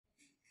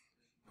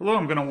Hello,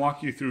 I'm going to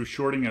walk you through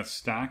shorting a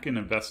stock in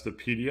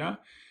Investopedia.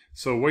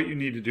 So what you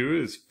need to do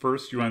is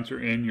first you enter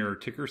in your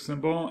ticker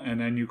symbol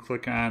and then you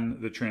click on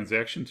the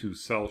transaction to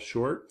sell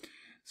short.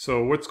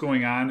 So what's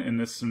going on in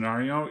this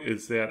scenario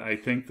is that I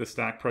think the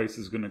stock price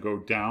is going to go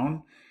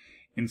down.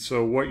 And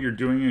so what you're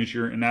doing is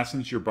in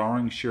essence, you're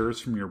borrowing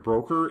shares from your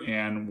broker,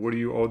 and what do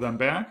you owe them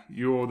back?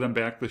 You owe them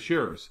back the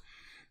shares.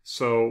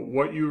 So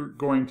what you're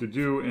going to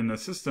do in the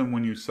system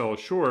when you sell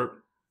short,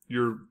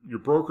 your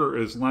broker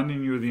is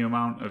lending you the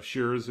amount of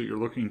shares that you're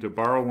looking to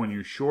borrow when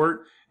you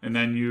short, and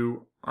then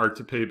you are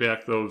to pay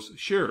back those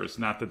shares,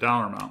 not the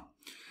dollar amount.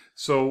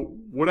 So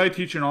what I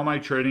teach in all my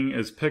trading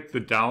is pick the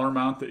dollar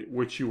amount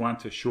which you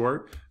want to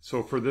short.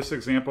 So for this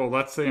example,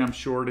 let's say I'm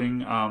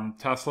shorting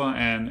Tesla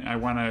and I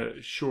want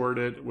to short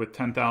it with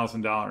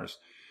 $10,000.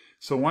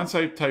 So once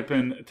I type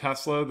in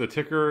Tesla, the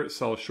ticker,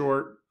 sell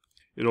short,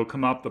 it'll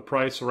come up the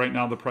price. So right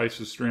now the price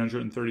is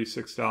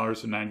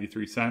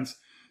 $336.93.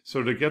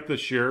 So to get the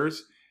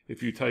shares,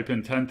 if you type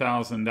in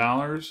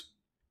 $10,000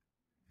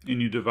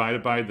 and you divide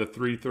it by the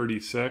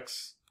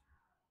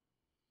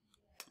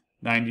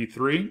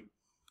 336.93,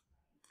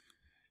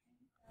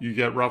 you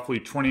get roughly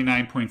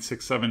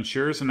 29.67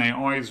 shares. And I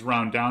always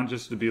round down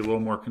just to be a little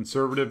more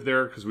conservative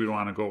there because we don't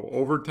want to go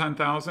over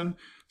 10,000.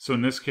 So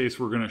in this case,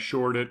 we're going to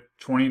short it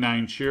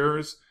 29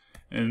 shares.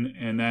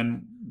 And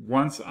then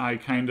once I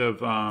kind of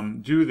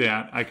do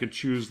that, I could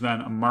choose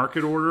then a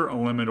market order,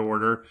 a limit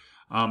order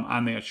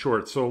on that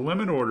short. So a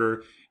limit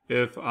order,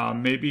 if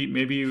maybe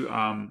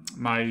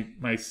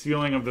my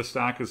ceiling of the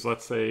stock is,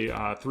 let's say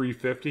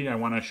 350, I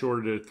want to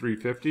short it at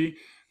 350,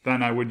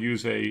 then I would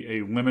use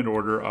a limit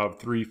order of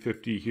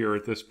 350 here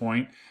at this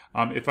point.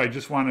 If I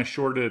just want to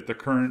short it at the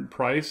current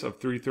price of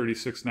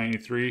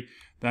 336.93,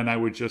 then I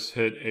would just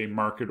hit a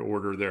market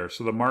order there.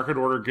 So the market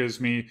order gives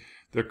me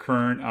the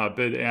current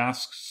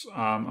bid-ask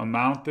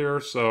amount there.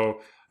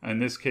 So in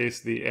this case,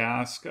 the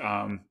ask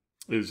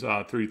is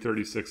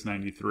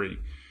 336.93.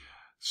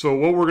 So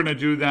what we're going to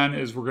do then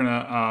is we're going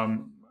to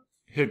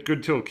hit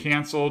good till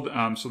canceled,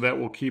 so that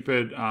will keep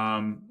it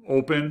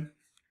open.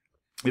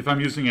 If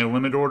I'm using a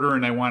limit order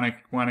and I want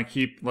to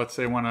keep, let's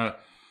say I want to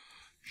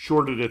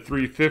short it at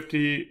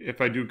 350,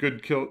 if I do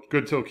good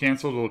till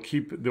canceled, it'll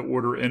keep the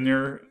order in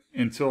there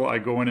until I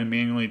go in and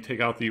manually take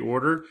out the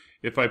order.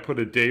 If I put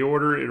a day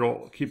order,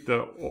 it'll keep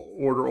the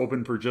order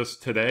open for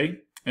just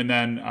today, and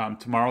then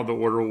tomorrow the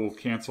order will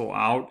cancel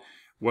out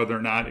whether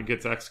or not it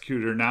gets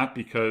executed or not,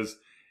 because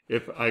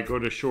if I go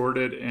to short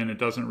it and it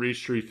doesn't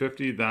reach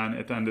 350, then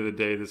at the end of the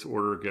day this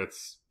order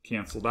gets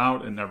canceled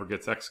out and never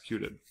gets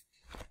executed.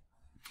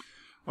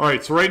 All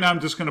right, so right now I'm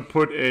just going to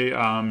put a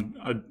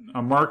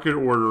market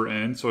order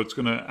in, so it's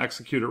going to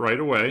execute it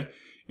right away.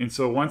 And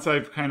so once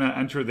I've kind of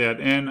entered that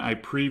in, I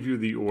preview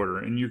the order.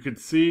 And you can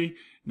see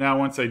now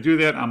once I do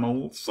that,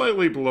 I'm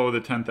slightly below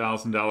the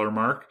 $10,000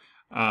 mark,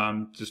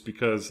 just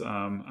because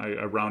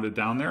I rounded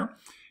down there.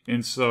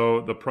 And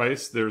so the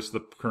price, there's the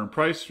current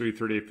price,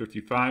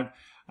 $338.55.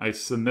 I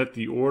submit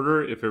the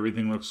order if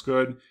everything looks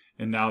good,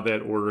 and now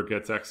that order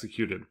gets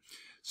executed.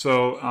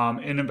 So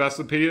in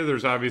Investopedia,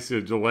 there's obviously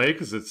a delay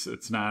because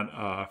it's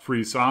not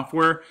free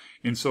software.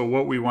 And so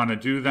what we want to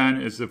do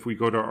then is if we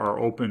go to our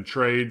open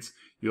trades,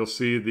 you'll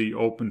see the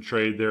open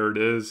trade. There it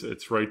is.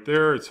 It's right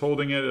there. It's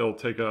holding it. It'll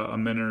take a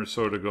minute or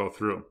so to go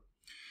through.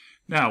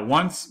 Now,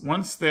 once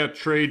that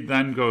trade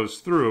then goes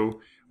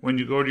through, when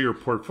you go to your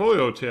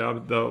portfolio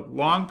tab, the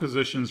long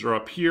positions are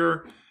up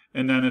here,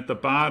 and then at the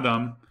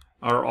bottom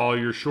are all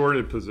your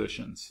shorted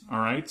positions. All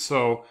right.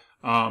 So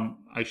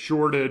I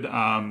shorted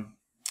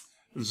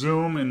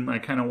Zoom, and I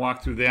kind of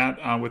walk through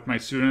that with my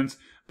students,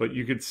 but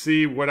you could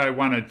see what I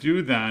want to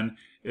do then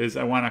is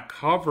I want to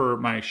cover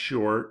my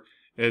short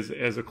as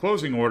a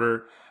closing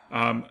order,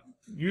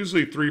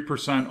 usually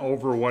 3%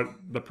 over what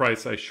the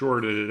price I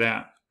shorted it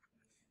at.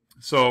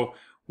 So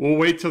we'll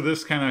wait till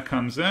this kind of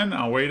comes in.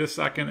 I'll wait a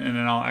second and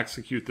then I'll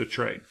execute the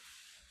trade.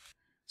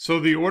 So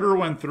the order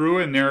went through,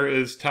 and there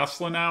is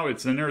Tesla now.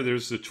 It's in there.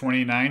 There's the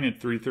 29 at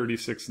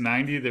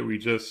 336.90 that we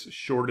just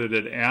shorted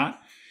it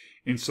at.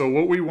 And so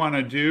what we want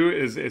to do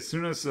is as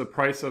soon as the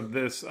price of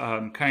this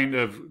kind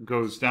of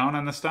goes down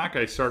on the stock,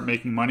 I start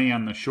making money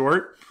on the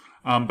short.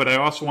 But I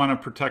also want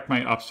to protect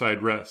my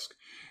upside risk.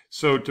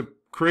 So to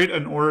create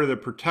an order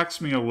that protects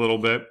me a little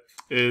bit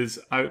is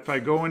if I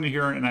go into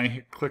here and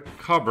I click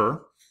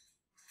cover,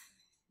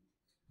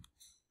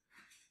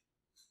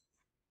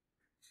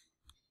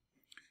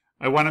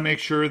 I want to make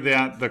sure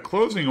that the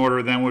closing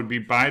order then would be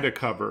buy to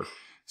cover.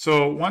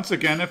 So once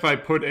again, if I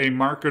put a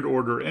market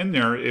order in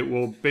there, it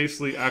will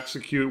basically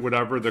execute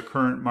whatever the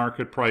current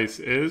market price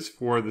is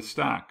for the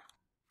stock.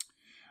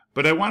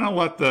 But I want to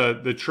let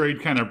the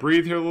trade kind of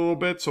breathe here a little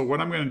bit. So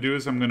what I'm going to do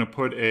is I'm going to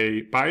put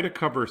a buy to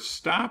cover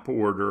stop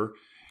order.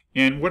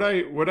 And what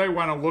I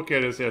want to look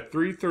at is that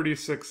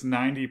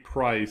 336.90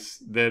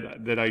 price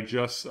that I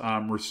just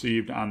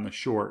received on the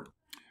short.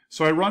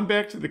 So I run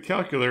back to the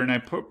calculator and I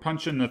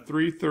punch in the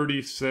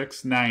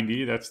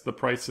 336.90. That's the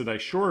price that I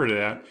shorted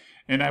at.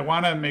 and I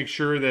want to make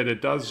sure that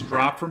it does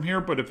drop from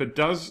here, but if it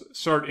does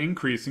start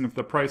increasing, if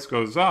the price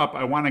goes up,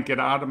 I want to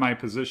get out of my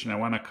position. I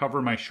want to cover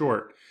my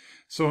short.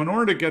 So in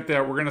order to get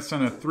that, we're going to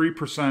send a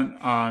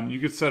 3%, you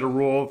could set a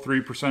rule,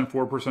 3%,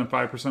 4%,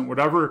 5%,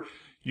 whatever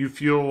you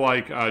feel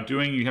like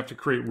doing. You have to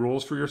create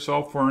rules for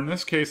yourself. For in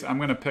this case, I'm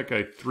going to pick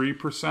a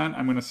 3%.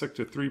 I'm going to stick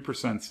to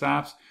 3%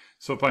 stops.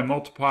 So if I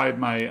multiplied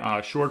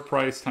my short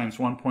price times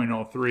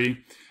 1.03,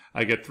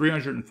 I get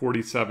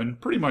 347,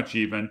 pretty much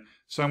even.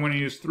 So I'm going to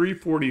use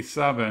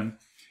 347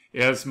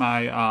 as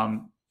my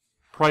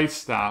price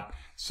stop.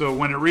 So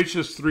when it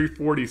reaches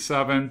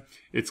 347,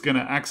 it's going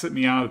to exit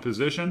me out of the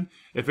position.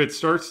 If it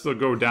starts to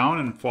go down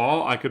and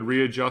fall, I could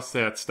readjust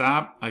that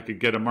stop. I could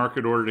get a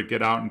market order to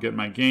get out and get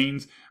my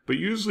gains. But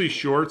usually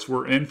shorts,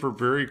 we're in for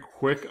very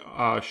quick,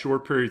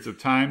 short periods of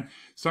time.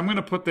 So I'm going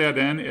to put that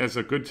in as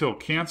a good till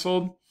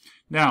canceled.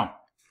 Now,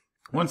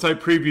 once I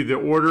preview the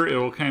order, it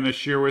will kind of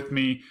share with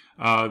me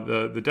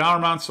the dollar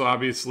amount. So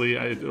obviously,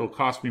 it'll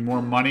cost me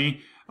more money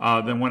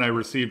than what I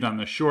received on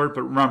the short.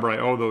 But remember, I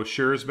owe those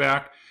shares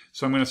back.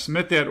 So I'm going to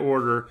submit that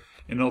order,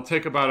 and it'll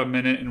take about a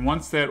minute. And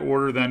once that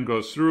order then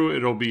goes through,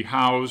 it'll be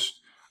housed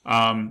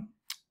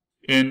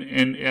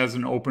in as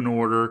an open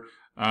order.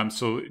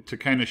 So to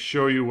kind of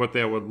show you what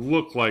that would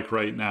look like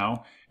right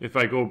now, if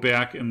I go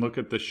back and look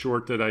at the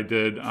short that I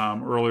did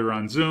earlier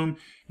on Zoom,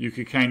 you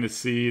could kind of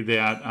see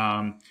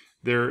that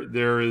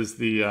there is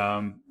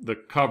the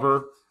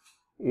cover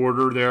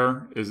order.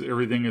 There is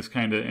everything is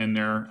kind of in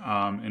there,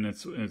 and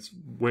it's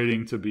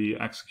waiting to be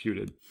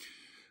executed.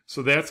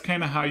 So that's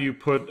kind of how you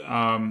put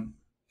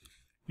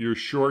your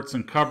shorts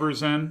and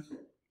covers in.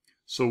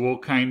 So we'll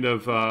kind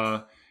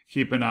of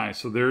keep an eye.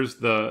 So there's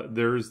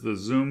the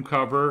Zoom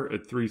cover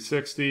at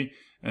 360,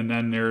 and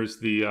then there's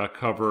the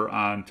cover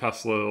on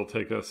Tesla. It'll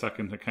take a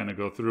second to kind of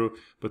go through,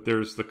 but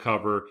there's the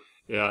cover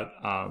at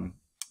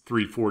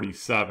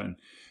 347.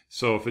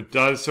 So if it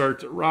does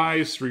start to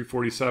rise,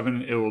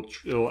 347,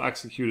 it'll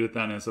execute it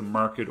then as a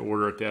market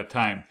order at that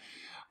time.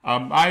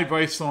 My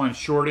advice though on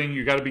shorting,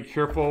 you got to be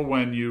careful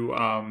when you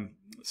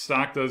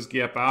stock does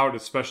gap out,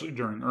 especially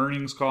during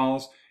earnings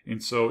calls.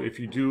 And so if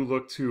you do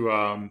look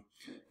to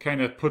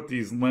kind of put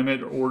these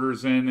limit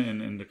orders in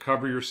and to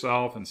cover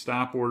yourself and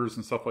stop orders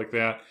and stuff like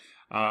that,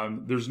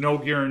 there's no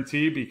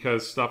guarantee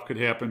because stuff could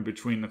happen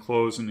between the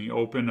close and the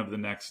open of the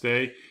next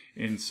day.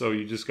 And so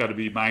you just got to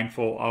be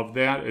mindful of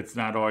that. It's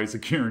not always a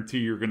guarantee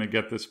you're going to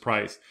get this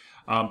price.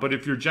 But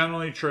if you're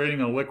generally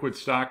trading a liquid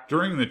stock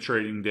during the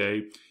trading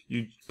day,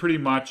 you pretty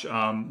much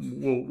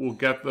will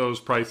get those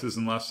prices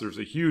unless there's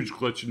a huge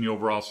glitch in the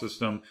overall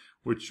system,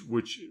 which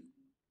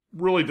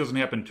really doesn't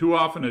happen too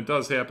often. It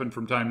does happen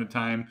from time to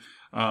time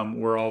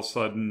where all of a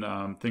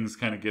sudden things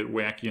kind of get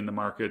wacky in the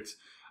markets,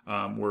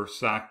 where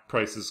stock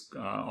prices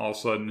all of a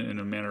sudden in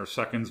a matter of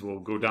seconds will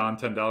go down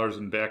 $10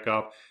 and back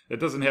up. It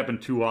doesn't happen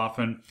too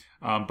often,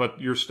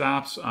 but your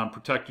stops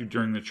protect you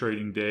during the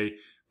trading day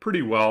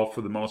pretty well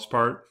for the most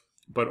part.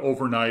 But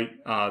overnight,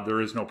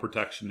 there is no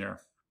protection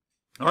there.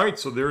 All right,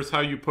 so there's how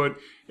you put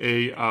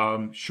a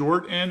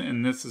short in,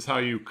 and this is how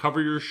you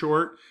cover your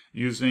short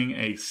using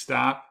a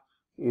stop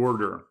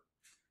order.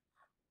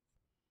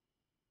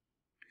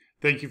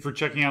 Thank you for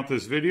checking out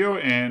this video,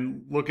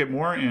 and look at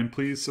more, and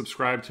please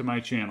subscribe to my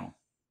channel.